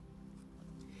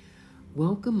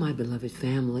Welcome, my beloved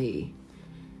family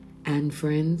and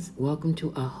friends. Welcome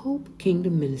to A Hope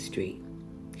Kingdom Ministry,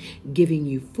 giving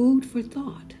you food for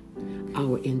thought.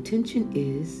 Our intention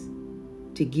is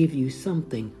to give you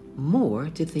something more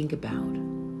to think about.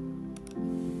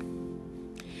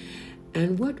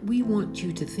 And what we want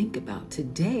you to think about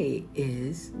today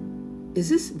is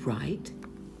this right?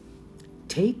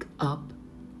 Take up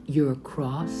your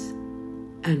cross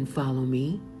and follow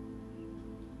me.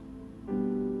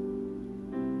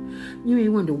 You may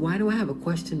wonder, why do I have a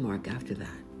question mark after that?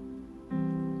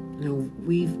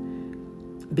 We've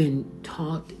been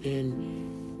taught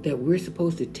that we're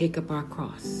supposed to take up our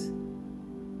cross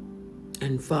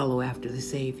and follow after the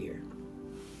Savior.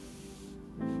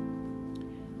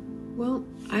 Well,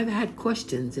 I've had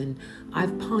questions and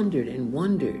I've pondered and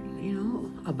wondered,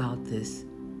 about this.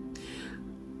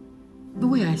 The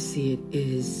way I see it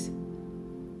is,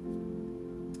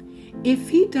 if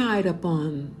he died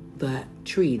upon that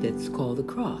tree that's called the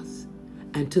cross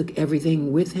and took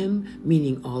everything with him,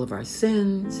 meaning all of our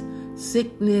sins,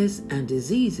 sickness, and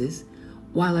diseases,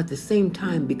 while at the same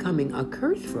time becoming a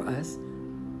curse for us,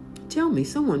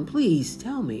 someone please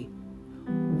tell me,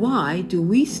 why do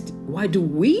we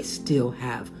still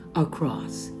have a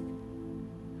cross?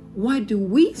 Why do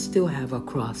we still have a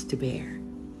cross to bear?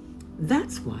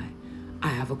 That's why I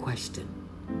have a question.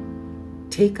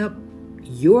 Take up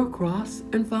your cross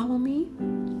and follow me?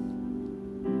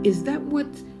 Is that what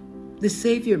the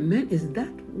Savior meant? Is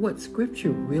that what Scripture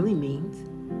really means?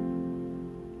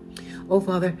 Oh,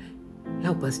 Father,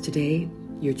 help us today,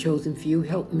 your chosen few.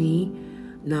 Help me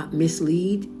not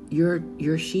mislead your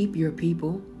sheep, your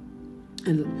people,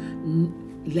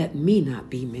 and let me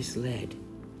not be misled.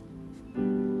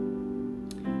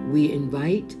 We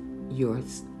invite your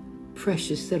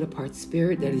precious set-apart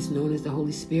Spirit that is known as the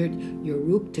Holy Spirit, your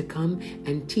Ruach, to come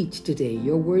and teach today.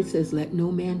 Your word says, let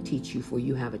no man teach you, for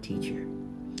you have a teacher.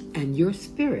 And your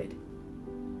Spirit,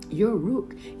 your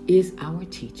Ruach, is our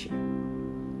teacher.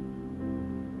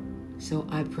 So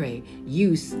I pray,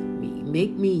 use me,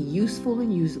 make me useful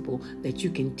and usable, that you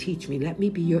can teach me. Let me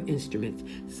be your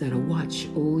instrument. Set a watch,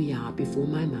 O Yah, before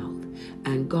my mouth,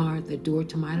 and guard the door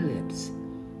to my lips.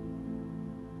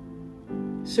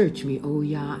 Search me, O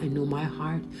Yah, and know my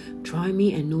heart. Try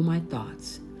me and know my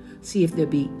thoughts. See if there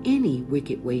be any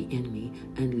wicked way in me,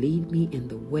 and lead me in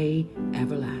the way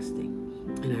everlasting.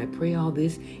 And I pray all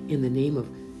this in the name of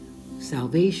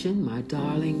salvation, my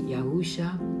darling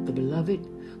Yahusha, the beloved,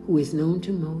 who is known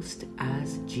to most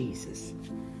as Jesus.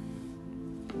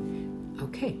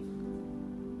 Okay.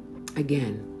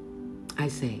 Again, I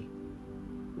say,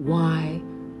 why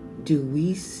do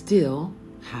we still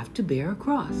have to bear a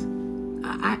cross?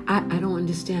 I don't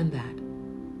understand that.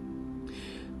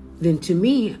 Then to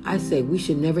me, I say we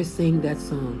should never sing that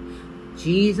song,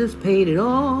 Jesus paid it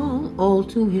all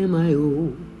to him I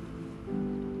owe,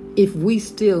 if we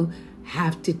still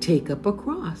have to take up a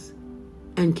cross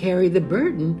and carry the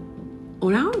burden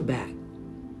on our back.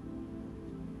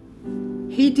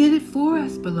 He did it for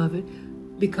us,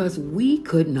 beloved, because we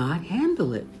could not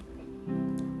handle it.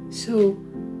 So,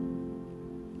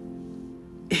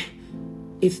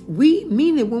 if we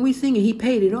mean it when we sing it, he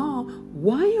paid it all,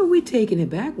 why are we taking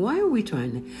it back? Why are we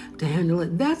trying to handle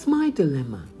it? That's my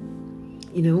dilemma.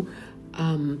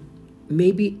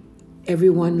 Maybe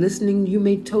everyone listening, you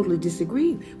may totally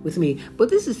disagree with me,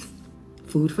 but this is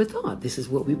food for thought. This is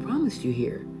what we promised you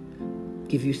here.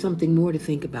 Give you something more to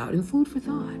think about and food for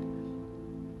thought.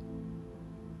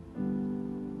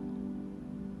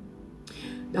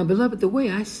 Now, beloved, the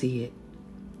way I see it,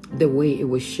 the way it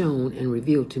was shown and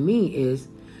revealed to me is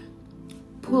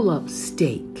pull up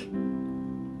stake.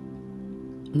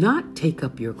 Not take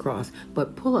up your cross,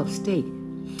 but pull up stake.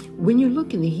 When you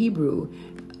look in the Hebrew,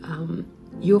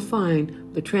 you'll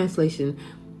find the translation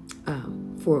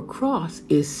for cross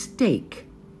is stake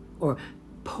or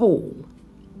pole.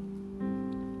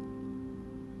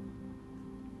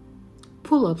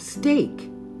 Pull up stake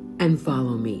and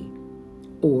follow me,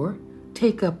 or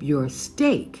take up your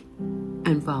stake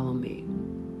and follow me.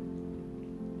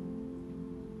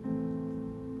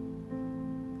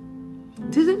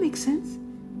 Does that make sense?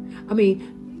 I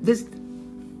mean, this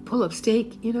pull up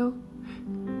stake,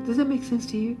 does that make sense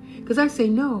to you? Because I say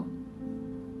no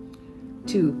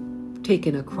to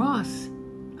taking a cross.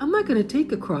 I'm not going to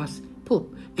take a cross, pull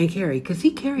and carry, because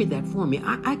he carried that for me.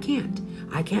 I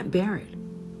can't bear it.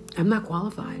 I'm not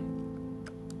qualified.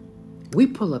 We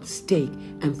pull up stake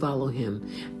and follow him,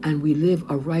 and we live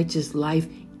a righteous life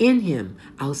in him.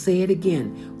 I'll say it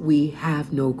again. We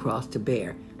have no cross to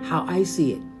bear. How I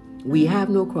see it, we have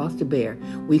no cross to bear.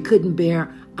 We couldn't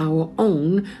bear our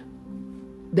own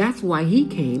That's why he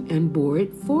came and bore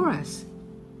it for us.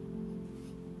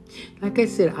 Like I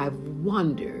said, I've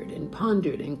wondered and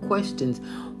pondered and questioned,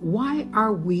 why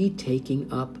are we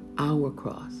taking up our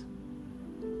cross?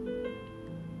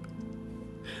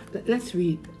 Let's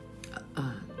read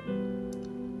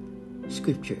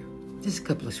scripture. Just a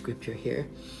couple of scripture here.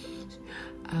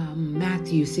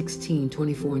 Matthew 16,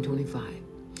 24 and 25.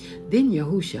 Then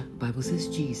Yahusha, Bible says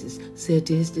Jesus, said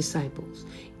to his disciples,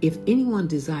 if anyone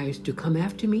desires to come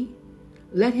after me,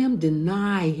 let him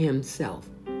deny himself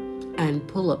and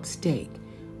pull up stake.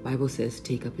 Bible says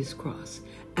take up his cross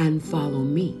and follow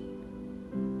me.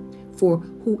 For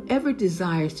whoever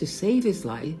desires to save his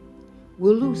life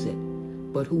will lose it,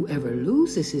 but whoever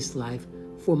loses his life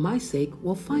for my sake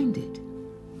will find it.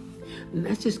 And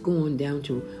that's just going down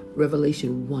to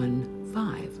Revelation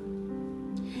 1:5.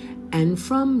 And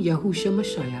from Yahusha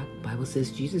Mashiach, Bible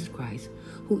says Jesus Christ,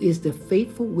 who is the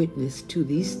faithful witness to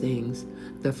these things,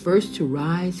 the first to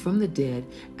rise from the dead,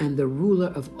 and the ruler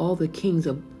of all the kings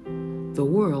of the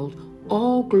world,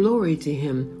 all glory to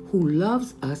him who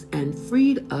loves us and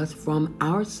freed us from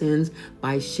our sins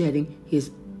by shedding his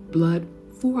blood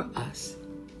for us.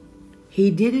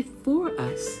 He did it for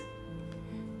us.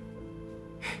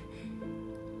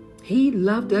 He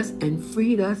loved us and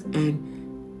freed us and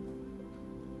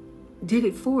did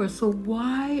it for us. So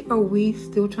why are we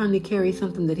still trying to carry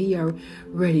something that he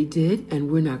already did and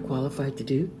we're not qualified to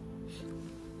do?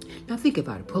 Now think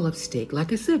about it. Pull up stake.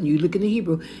 Like I said, you look in the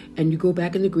Hebrew and you go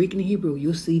back in the Greek and the Hebrew,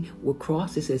 you'll see what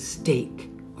cross it says stake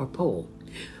or pole.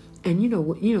 And in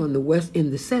the West,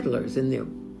 in the settlers in their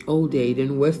old age,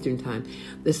 in Western time,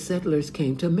 the settlers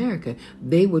came to America.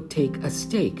 They would take a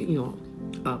stake,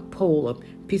 a pole, a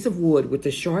piece of wood with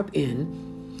a sharp end.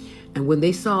 And when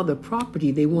they saw the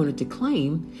property they wanted to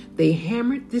claim, they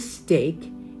hammered this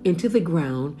stake into the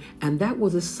ground, and that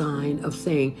was a sign of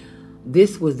saying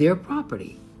this was their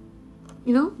property.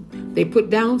 They put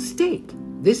down stake.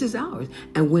 This is ours.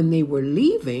 And when they were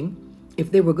leaving,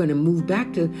 if they were going to move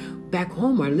back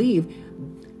home or leave,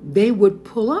 they would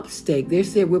pull up stake. They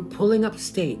said, we're pulling up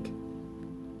stake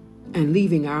and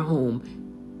leaving our home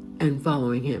and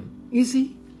following him. You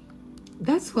see,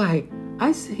 that's why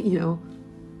I say,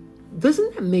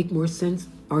 doesn't that make more sense?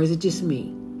 Or is it just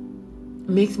me? It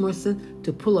makes more sense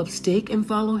to pull up stake and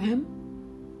follow him?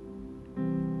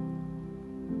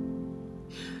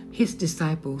 His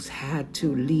disciples had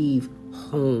to leave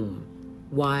home,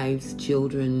 wives,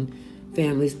 children,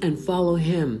 families, and follow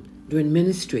him during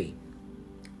ministry.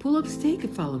 Pull up stake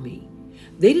and follow me.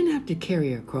 They didn't have to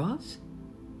carry a cross.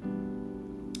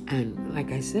 And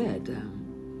like I said,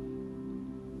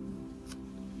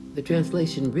 the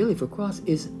translation really for cross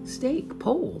is stake,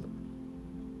 pole.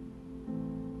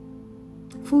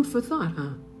 Food for thought,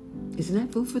 huh? Isn't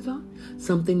that food for thought?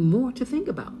 Something more to think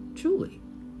about, truly.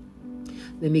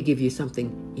 Let me give you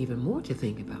something even more to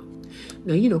think about.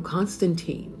 Now,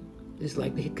 Constantine is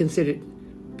like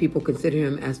people consider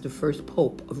him as the first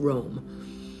pope of Rome.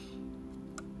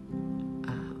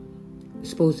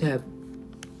 Supposed to have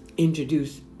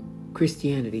introduced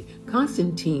Christianity.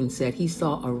 Constantine said he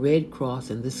saw a red cross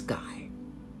in the sky,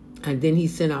 and then he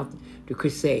sent out the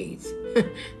Crusades.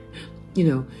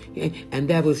 And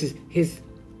that was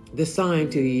the sign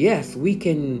to yes, we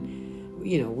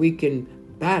can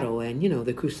battle. And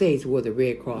the Crusades wore the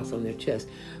red cross on their chest.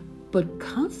 But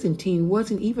Constantine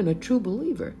wasn't even a true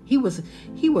believer. He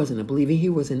wasn't a believer. He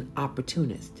was an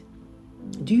opportunist.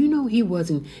 Do you know he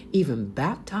wasn't even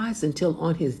baptized until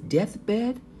on his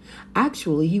deathbed?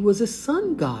 Actually, he was a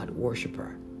sun god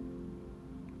worshiper.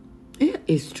 Yeah,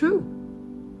 it's true.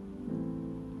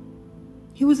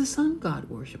 He was a sun god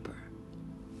worshiper.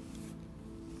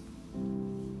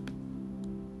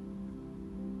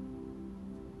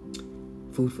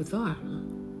 Food for thought, huh?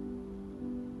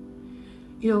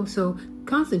 So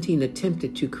Constantine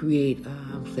attempted to create,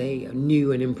 a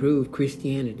new and improved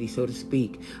Christianity, so to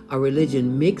speak, a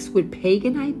religion mixed with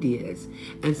pagan ideas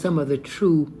and some of the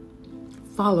true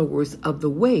followers of the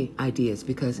way ideas,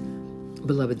 because,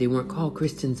 beloved, they weren't called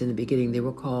Christians in the beginning. They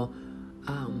were called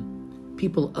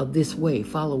people of this way,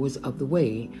 followers of the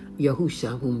way.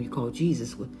 Yahusha, whom you call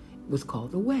Jesus, was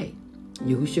called the way.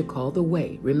 Yahusha called the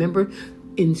way. Remember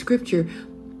in Scripture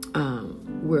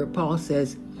where Paul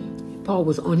says Paul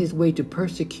was on his way to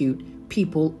persecute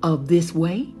people of this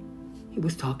way? He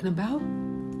was talking about,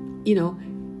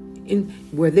 in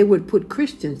where they would put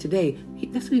Christians today.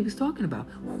 That's what he was talking about,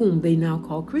 whom they now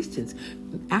call Christians.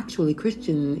 Actually,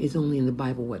 Christian is only in the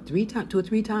Bible, 2 or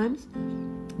 3 times?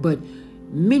 But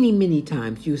many, many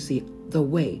times you see the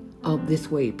way of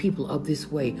this way, people of this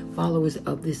way, followers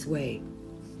of this way.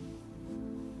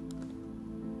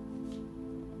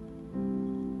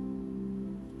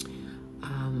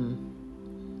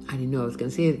 I didn't know I was going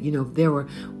to say it. There were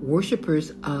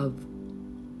worshipers of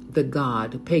the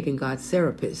pagan god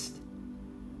Serapis.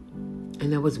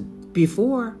 And that was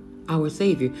before our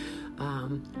Savior.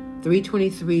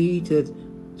 323 to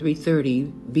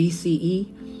 330 BCE.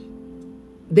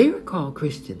 They were called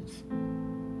Christians.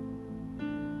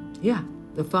 Yeah,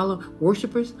 the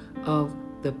worshipers of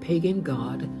the pagan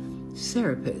god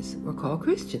Serapis were called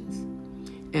Christians.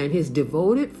 And his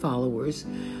devoted followers,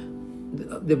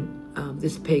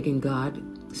 this pagan god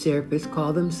Serapis,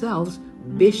 called themselves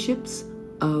bishops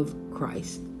of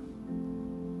Christ.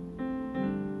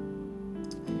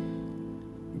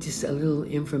 Just a little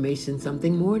information,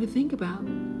 something more to think about.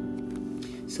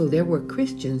 So there were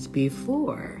Christians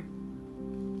before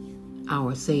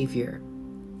our Savior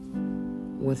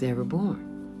was ever born.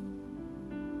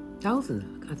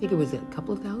 Thousands, I think it was a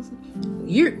couple of thousand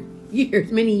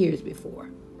years, many years before.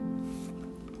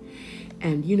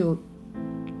 And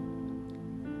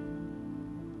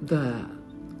the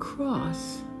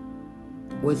cross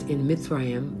was in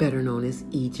Mitzrayim, better known as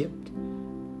Egypt.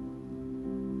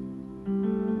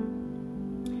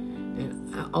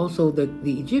 And also the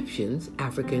Egyptians,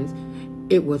 Africans,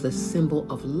 it was a symbol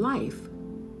of life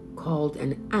called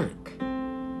an ankh.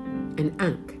 An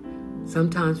ankh,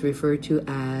 sometimes referred to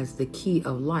as the key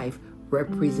of life,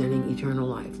 representing eternal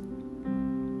life.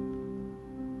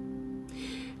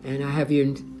 And I have here,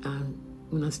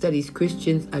 when I studied,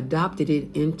 Christians adopted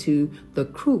it into the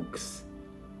crux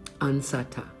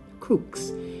ansata, crux,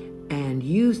 and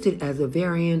used it as a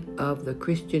variant of the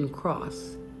Christian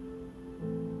cross.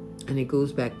 And it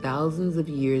goes back thousands of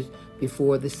years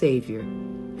before the Savior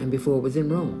and before it was in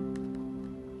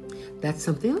Rome. That's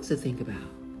something else to think about.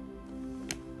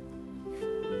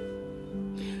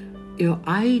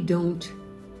 I don't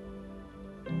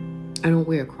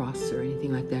wear a cross or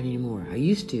anything like that anymore. I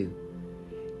used to.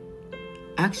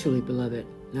 Actually, beloved,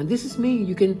 now this is me.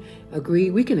 You can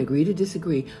agree. We can agree to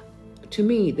disagree. To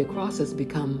me, the cross has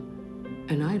become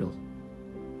an idol.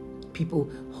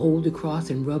 People hold the cross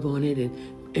and rub on it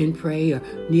and pray, or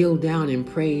kneel down and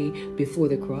pray before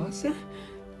the cross.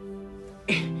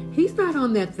 He's not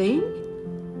on that thing.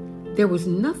 There was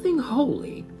nothing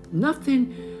holy,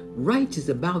 nothing righteous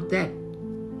about that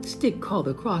stick called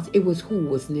the cross. It was who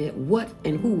was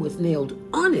nailed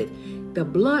on it, the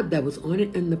blood that was on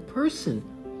it, and the person.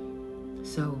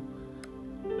 So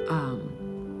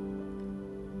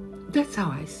that's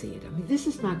how I see it. I mean, this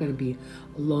is not going to be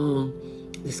a long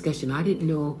discussion. I didn't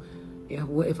know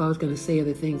if I was going to say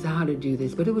other things, how to do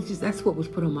this, but it was just, that's what was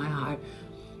put on my heart.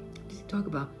 Just talk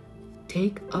about,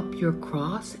 take up your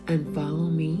cross and follow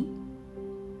me.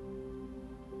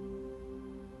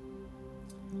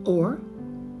 Or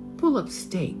pull up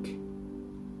stake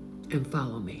and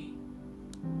follow me.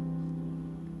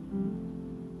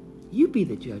 You be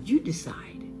the judge. You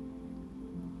decide.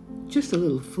 Just a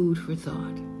little food for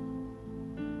thought.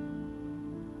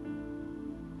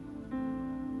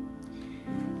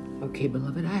 Okay,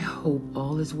 beloved, I hope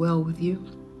all is well with you.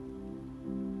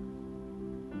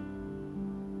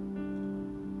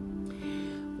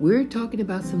 We're talking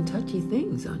about some touchy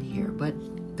things on here, but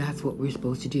that's what we're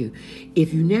supposed to do.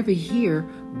 If you never hear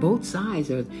both sides,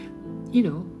 or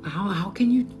how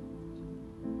can you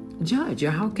judge,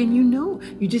 or how can you know?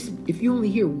 If you only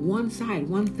hear one side,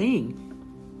 one thing,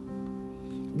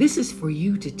 this is for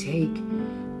you to take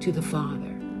to the Father.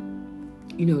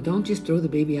 Don't just throw the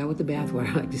baby out with the bathwater.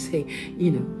 I like to say,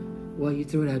 while you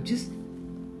throw it out, just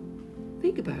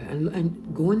think about it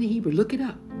and go in the Hebrew, look it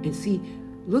up and see.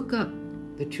 Look up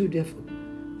the true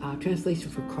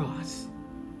translation for cross.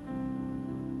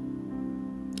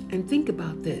 And think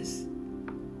about this.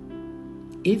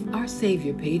 If our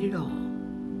Savior paid it all,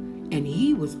 and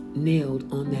he was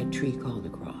nailed on that tree called the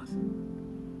cross,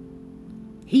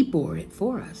 he bore it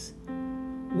for us,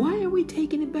 why are we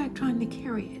taking it back, trying to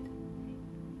carry it?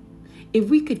 If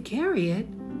we could carry it,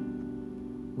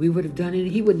 we would have done it.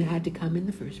 He wouldn't have had to come in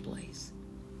the first place.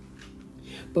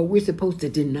 But we're supposed to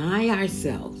deny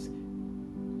ourselves,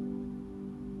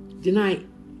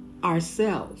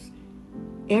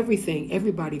 everything,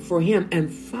 everybody, for him,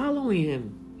 and follow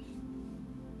him.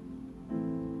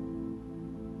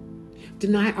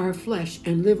 Deny our flesh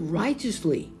and live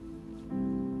righteously.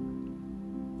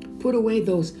 Put away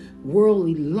those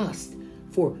worldly lusts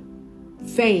for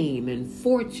fame and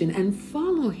fortune and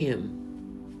follow him.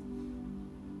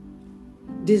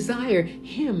 Desire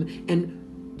him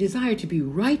and desire to be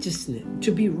righteous.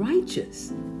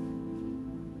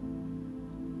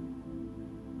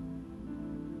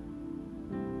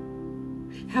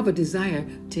 Have a desire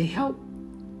to help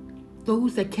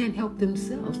those that can't help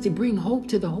themselves, to bring hope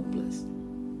to the hopeless,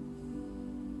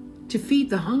 to feed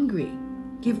the hungry,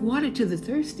 Give water to the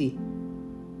thirsty.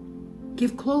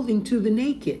 Give clothing to the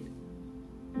naked.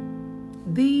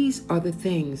 These are the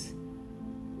things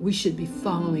we should be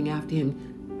following after him.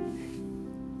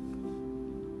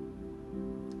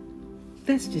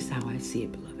 That's just how I see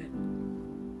it, beloved.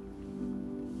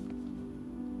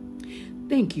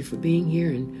 Thank you for being here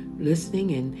and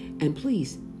listening, and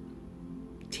please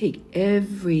take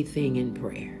everything in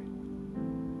prayer.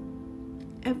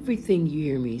 Everything you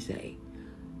hear me say,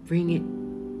 bring it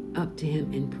up to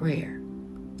him in prayer.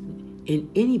 And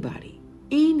anybody,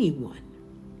 anyone,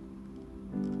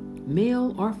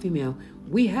 male or female,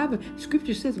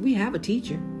 Scripture says we have a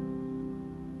teacher.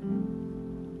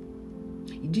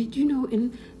 Did you know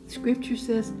in Scripture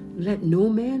says, let no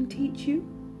man teach you?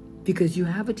 Because you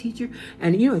have a teacher.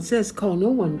 And it says, call no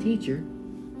one teacher.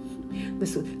 But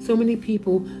so many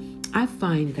people, I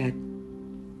find that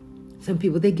some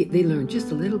people, they learn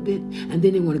just a little bit, and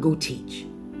then they want to go teach.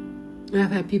 And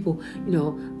I've had people,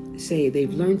 say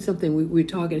they've learned something, we're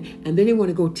talking, and then they want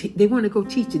to go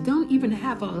teach it.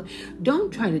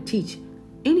 Don't try to teach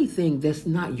anything that's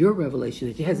not your revelation,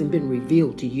 that it hasn't been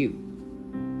revealed to you.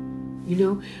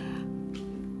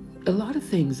 A lot of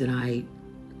things that I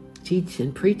teach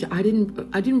and preach, I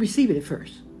didn't receive it at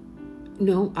first.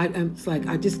 It's like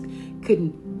I just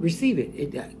couldn't receive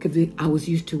it because I was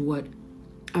used to what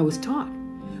I was taught.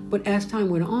 But as time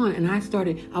went on, and I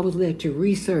was led to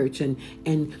research and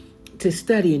to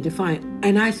study and to find,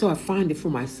 and I started finding it for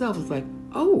myself. It's like,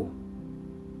 oh,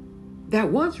 that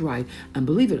was right. And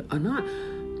believe it or not,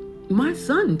 my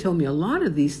son told me a lot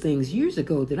of these things years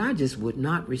ago that I just would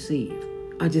not receive.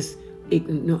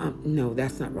 No,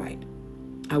 that's not right.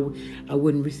 I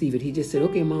wouldn't receive it. He just said,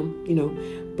 okay, Mom,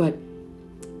 but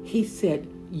he said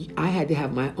I had to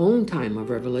have my own time of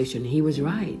revelation. He was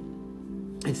right.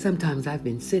 And sometimes I've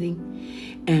been sitting,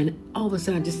 and all of a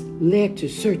sudden I just led to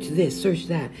search this, search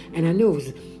that. And I know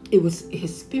it was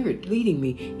his spirit leading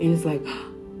me. And it's like,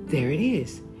 oh, there it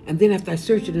is. And then after I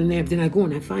search it in there, then I go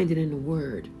and I find it in the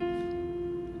Word.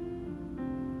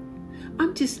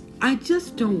 I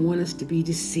just don't want us to be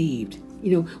deceived.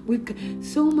 We've got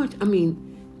so much,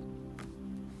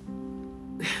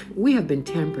 we have been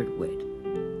tampered with.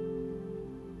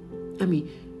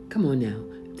 Come on now.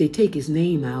 They take his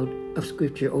name out of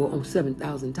Scripture or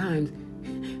 7,000 times.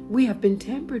 We have been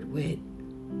tampered with.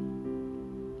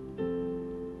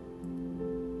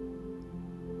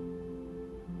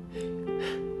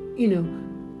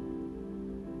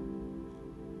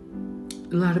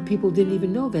 A lot of people didn't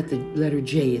even know that the letter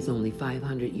J is only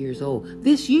 500 years old.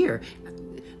 This year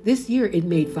it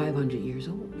made 500 years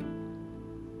old.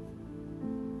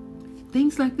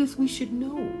 Things like this we should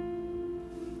know.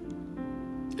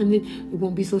 And then it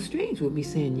won't be so strange with me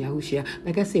saying Yahushua.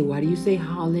 Like I say, why do you say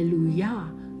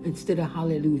hallelujah instead of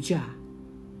hallelujah?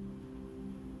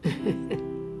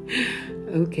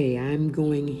 Okay, I'm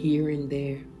going here and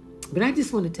there. But I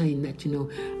just want to tell you that,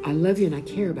 I love you and I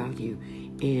care about you.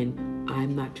 And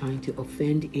I'm not trying to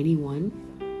offend anyone.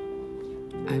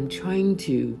 I'm trying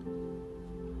to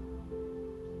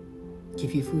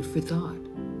give you food for thought,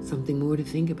 something more to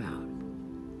think about.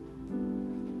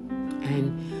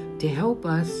 And to help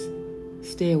us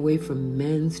stay away from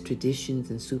men's traditions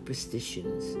and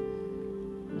superstitions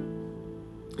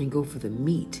and go for the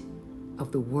meat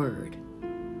of the Word.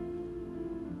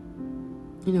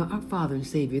 Our Father and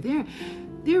Savior, they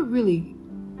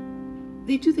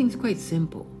do things quite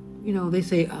simple. They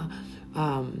say,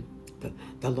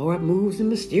 the Lord moves in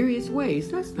mysterious ways.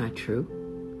 That's not true.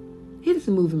 He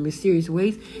doesn't move in mysterious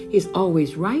ways. He's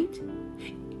always right.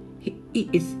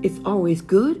 It's always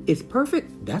good. It's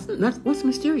perfect. That's what's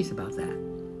mysterious about that.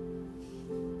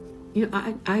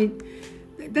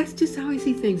 That's just how I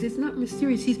see things. It's not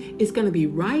mysterious. It's going to be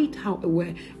right. How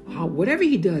whatever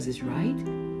he does is right.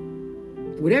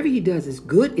 Whatever he does is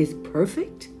good. Is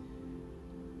perfect.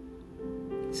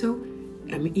 So,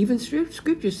 even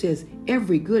Scripture says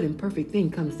every good and perfect thing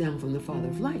comes down from the Father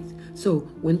of lights. So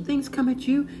when things come at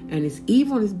you and it's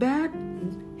evil and it's bad,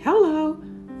 hello,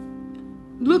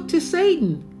 look to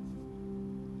Satan.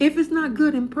 If it's not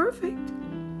good and perfect.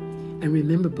 And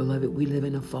remember, beloved, we live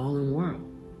in a fallen world.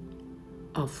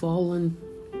 A fallen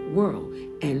world.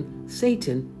 And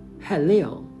Satan,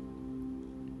 Halil,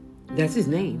 that's his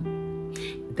name.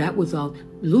 That was all.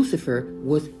 Lucifer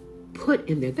was put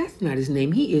in there. That's not his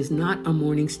name. He is not a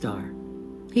morning star.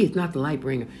 He is not the light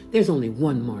bringer. There's only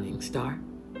one morning star.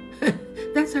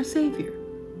 That's our Savior.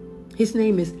 His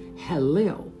name is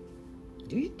Halil.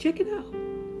 Do you check it out?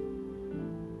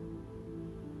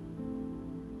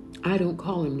 I don't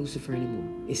call him Lucifer anymore.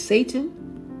 It's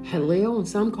Satan, Halil, and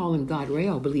some call him God Ray.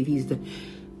 I believe he's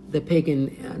the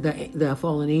pagan, the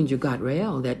fallen angel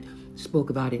Gadrael that spoke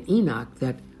about in Enoch,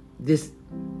 that this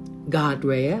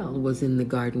Gadrael was in the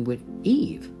garden with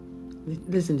Eve.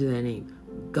 Listen to that name,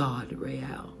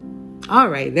 Gadrael. All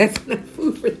right, that's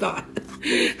food for thought.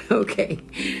 Okay.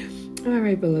 All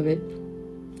right, beloved.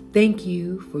 Thank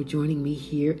you for joining me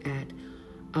here at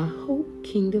A Hope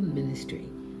Kingdom Ministry,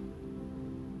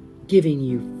 giving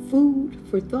you food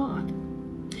for thought,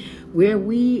 where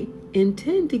we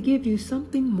intend to give you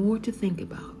something more to think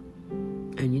about.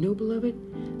 And you know, beloved,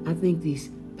 I think these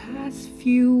past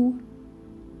few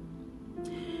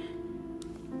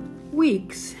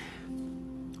weeks,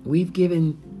 we've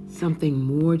given something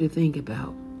more to think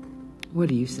about. What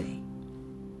do you say?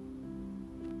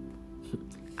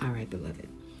 All right, beloved.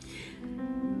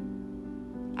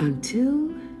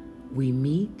 Until we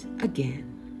meet again,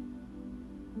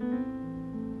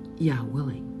 Yah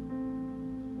willing.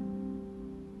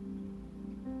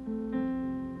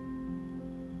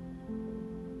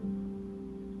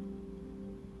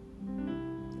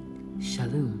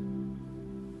 Shalom.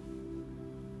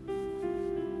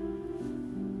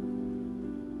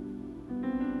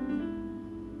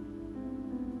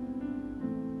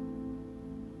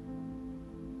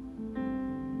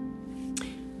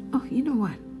 Oh, you know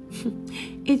what?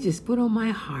 It just put on my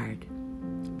heart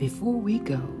before we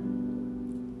go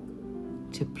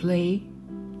to play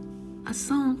a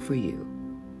song for you.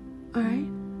 All right?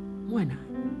 Why not?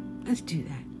 Let's do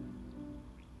that.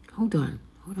 Hold on.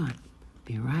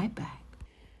 Be right back.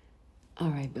 All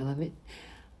right, beloved.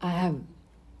 I have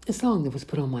a song that was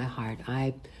put on my heart.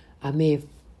 I may have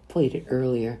played it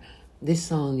earlier. This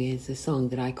song is a song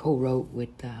that I co-wrote with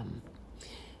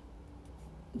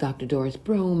Dr. Doris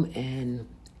Brome and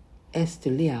Esther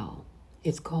Liao.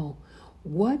 It's called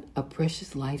What a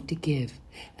Precious Life to Give.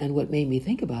 And what made me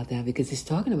think about that, because it's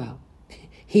talking about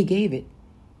He gave it.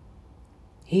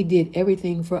 He did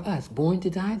everything for us, born to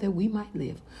die that we might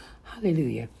live.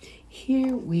 Hallelujah.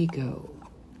 Here we go.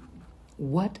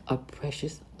 What a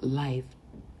precious life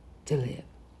to live.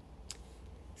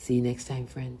 See you next time,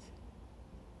 friends.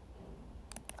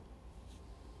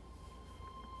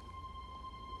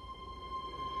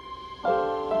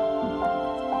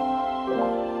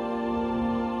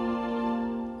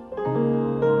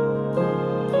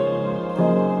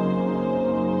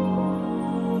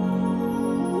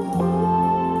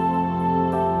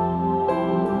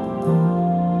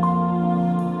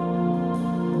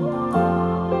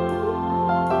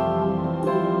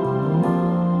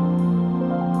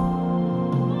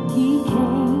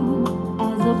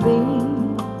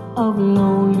 Of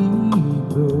lonely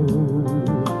bird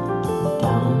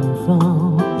down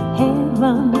from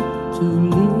heaven to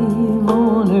live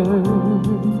on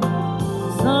earth,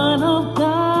 Son of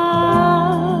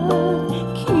God,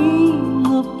 King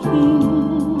of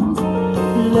kings,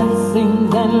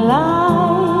 blessings and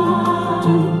life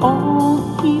to all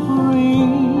He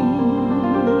brings.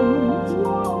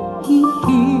 He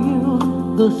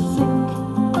healed the sick,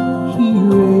 He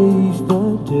raised the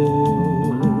dead,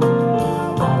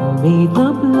 made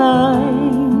the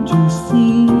blind to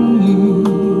see.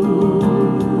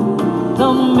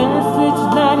 The message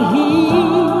that He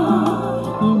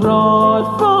brought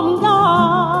from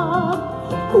God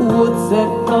would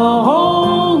set the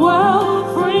whole world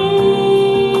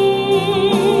free.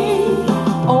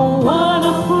 Oh, what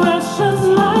a precious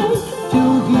life to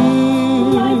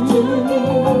give,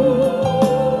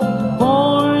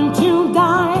 born to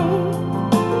die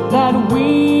that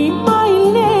we might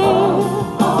live.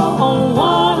 Oh,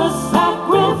 what a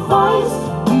sacrifice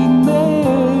He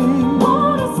made.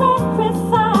 What a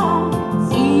sacrifice.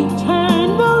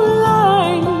 Eternal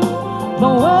life,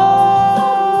 the world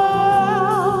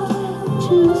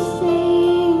to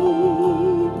save.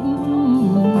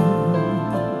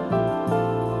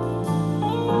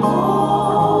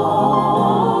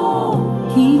 Oh,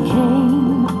 He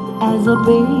came as a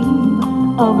babe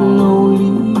of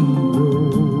lowly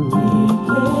birth. He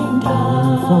came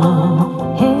down from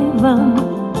heaven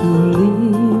to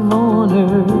live on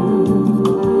earth,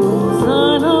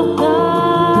 Son of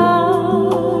God,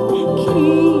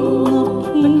 King of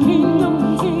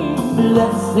kings,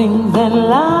 blessings and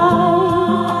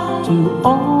life to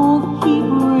all He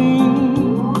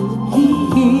brings. He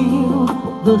healed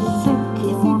the sick,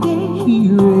 He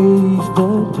raised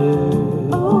the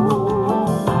dead,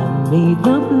 and made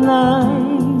the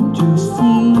blind to see.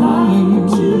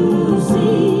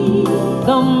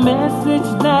 The message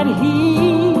that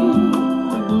He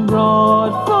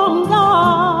brought from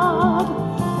God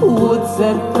would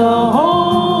set the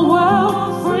whole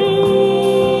world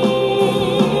free.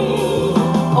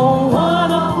 Oh, what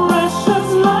a precious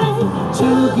life to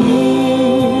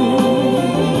give,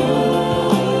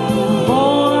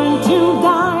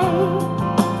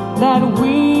 that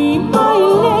we might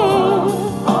live.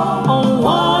 Oh,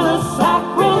 what a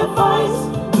sacrifice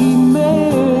he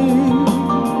made.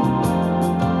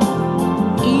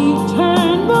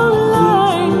 Eternal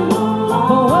life,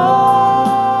 the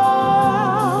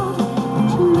world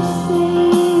to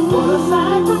save. What a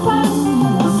sacrifice,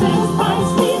 the sins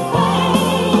Christ he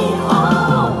paid.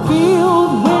 Oh,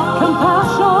 filled with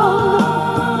compassion,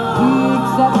 he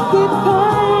accepted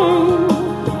pain,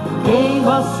 gave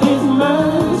us his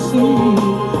mercy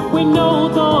with no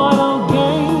thought of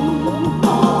gain.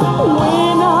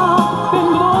 Went up in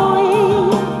glory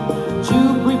to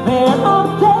prepare our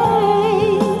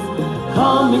place,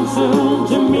 coming soon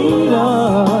to meet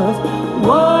us.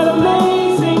 What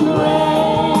amazing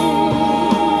grace!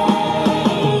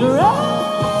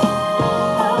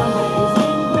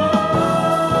 Amazing grace.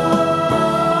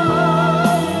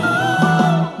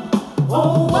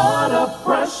 Oh, what a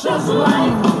precious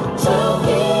life to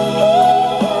be.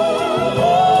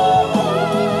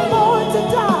 Born to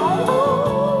die,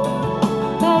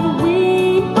 that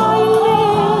we might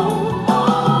live.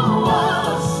 Oh, what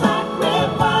a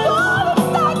sacrifice! What a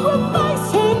sacrifice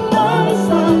he made!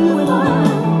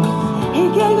 He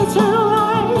gave eternal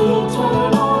life.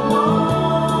 Eternal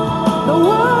life. The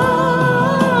world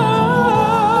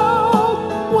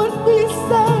would be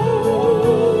saved.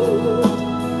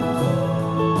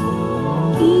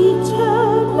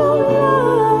 Eternal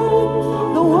life,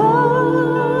 the world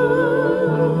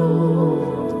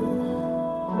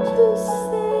to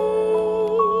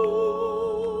save.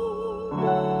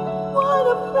 What a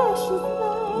precious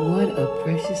life. What a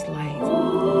precious life.